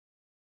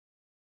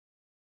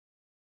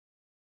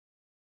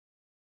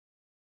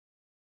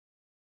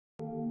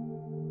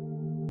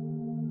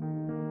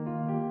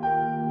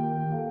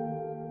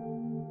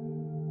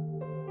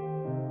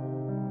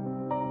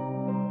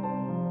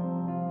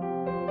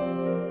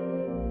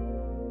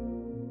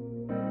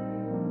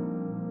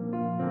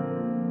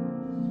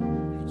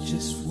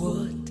just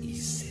what he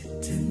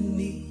said to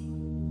me.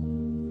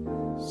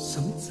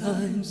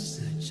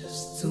 Sometimes I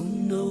just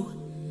don't know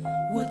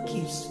what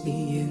keeps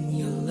me in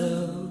your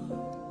love,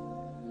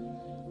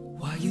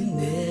 why you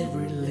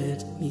never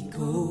let me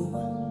go.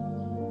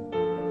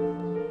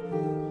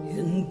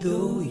 And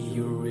though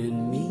you're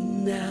in me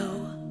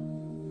now,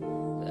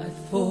 I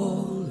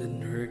fall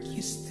and hurt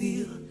you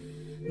still.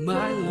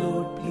 My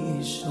Lord,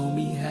 please show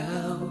me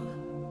how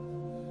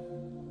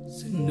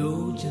to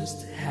know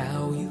just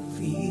how you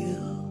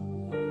feel.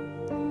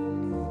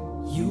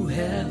 You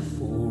have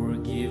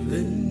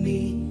forgiven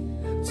me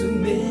too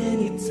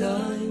many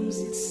times,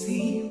 it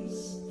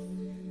seems.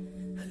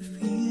 I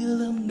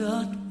feel I'm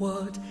not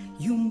what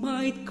you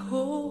might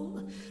call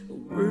a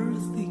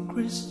worthy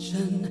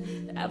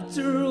Christian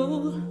after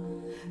all.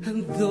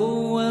 And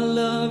though I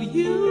love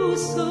you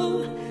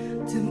so,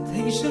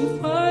 temptation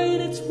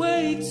finds its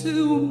way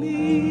to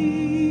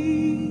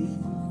me.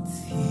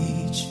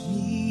 Teach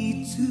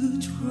me to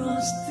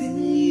trust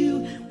in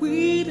you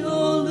with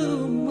all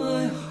of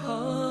my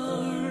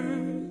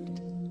heart,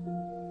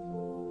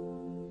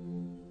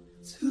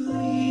 to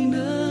lean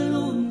not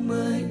on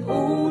my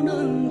own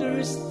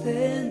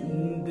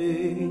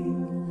understanding.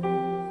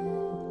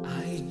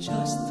 I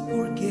just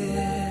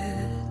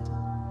forget.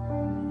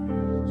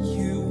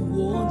 You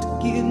won't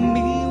give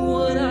me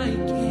what I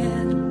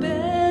can't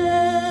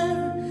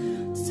bear.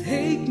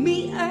 Take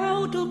me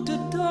out of the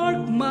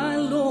dark, my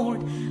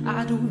Lord.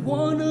 I don't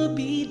wanna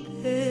be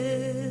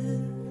there.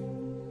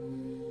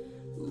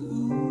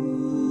 Ooh,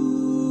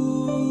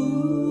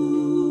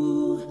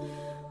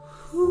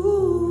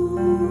 ooh.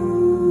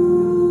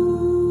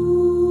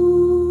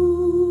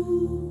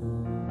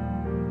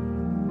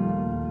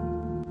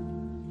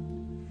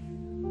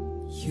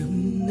 You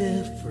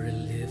never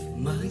left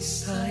my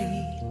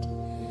side.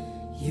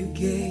 You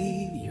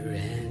gave your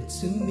hand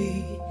to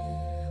me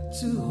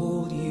to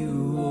hold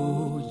you,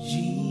 oh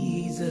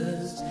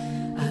Jesus.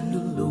 I'm no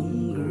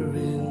longer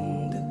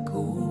in the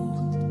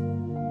cold,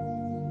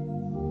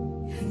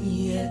 and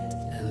yet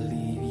I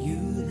leave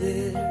you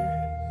there.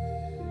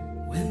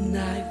 When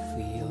I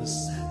feel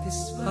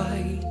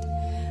satisfied,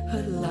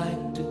 I'd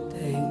like to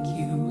thank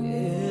you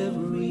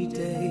every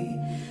day.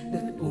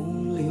 That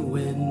only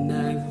when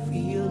I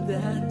feel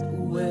that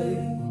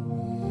way.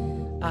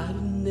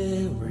 I've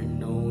never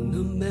known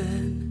a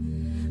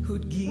man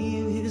who'd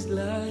give his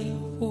life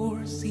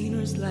for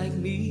sinners like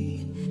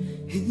me.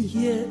 And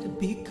yet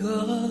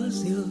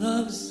because he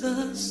loves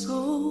us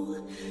so,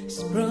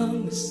 he's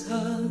promised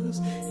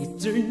us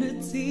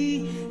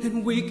eternity,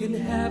 and we can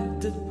have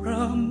that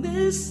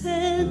promise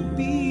and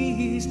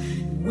peace.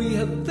 We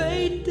have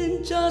faith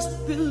and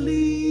just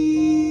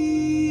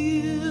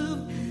believe.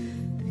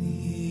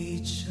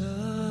 Teach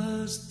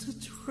us to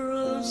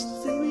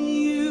trust in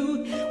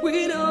you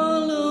with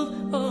all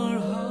of our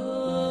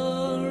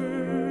heart,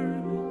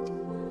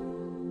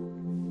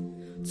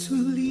 to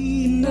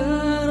lean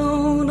not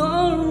on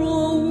our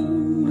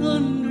own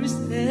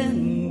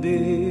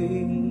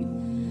understanding,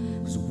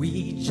 'cause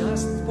we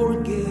just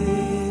forget.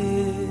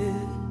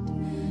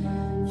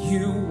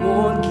 You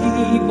won't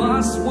give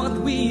us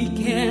what we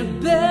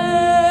can't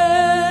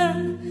bear.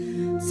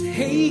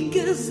 Take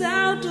us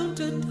out of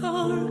the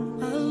dark,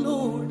 my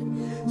Lord,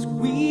 'cause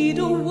we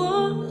don't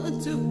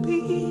want to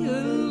be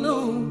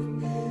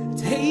alone.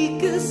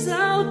 Take us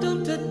out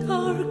of the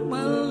dark,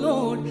 my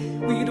Lord,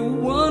 we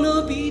don't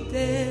wanna be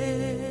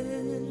there.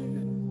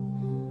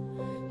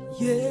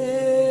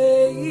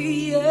 Yeah,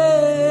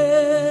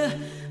 yeah,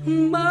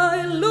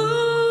 my Lord.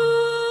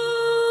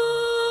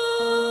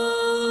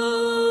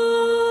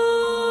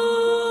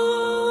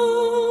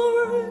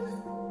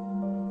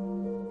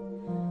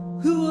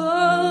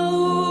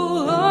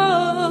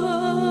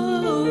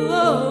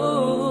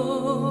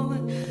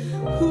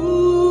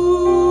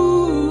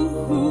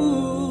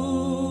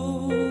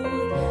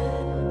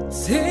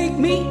 Take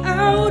me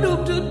out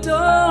of the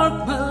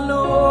dark, my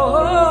Lord.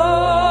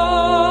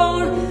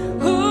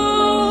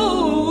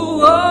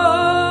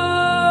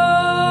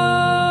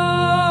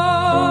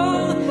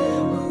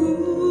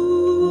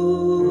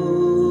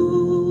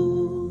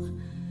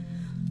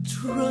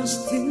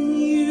 Trust in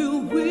you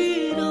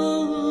with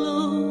all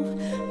of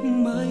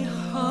my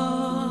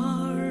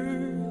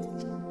heart.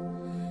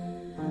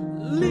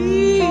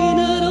 Lean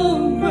not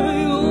on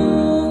my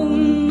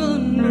own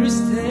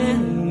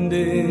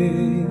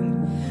understanding,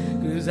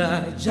 'cause I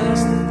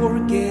just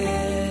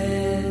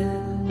forget.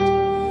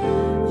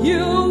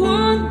 You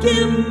won't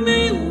give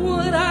me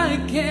what I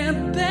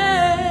can't bear.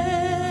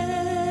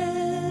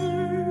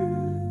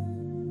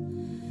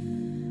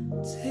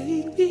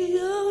 Take me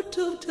out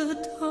of the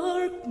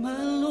dark,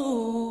 my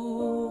Lord.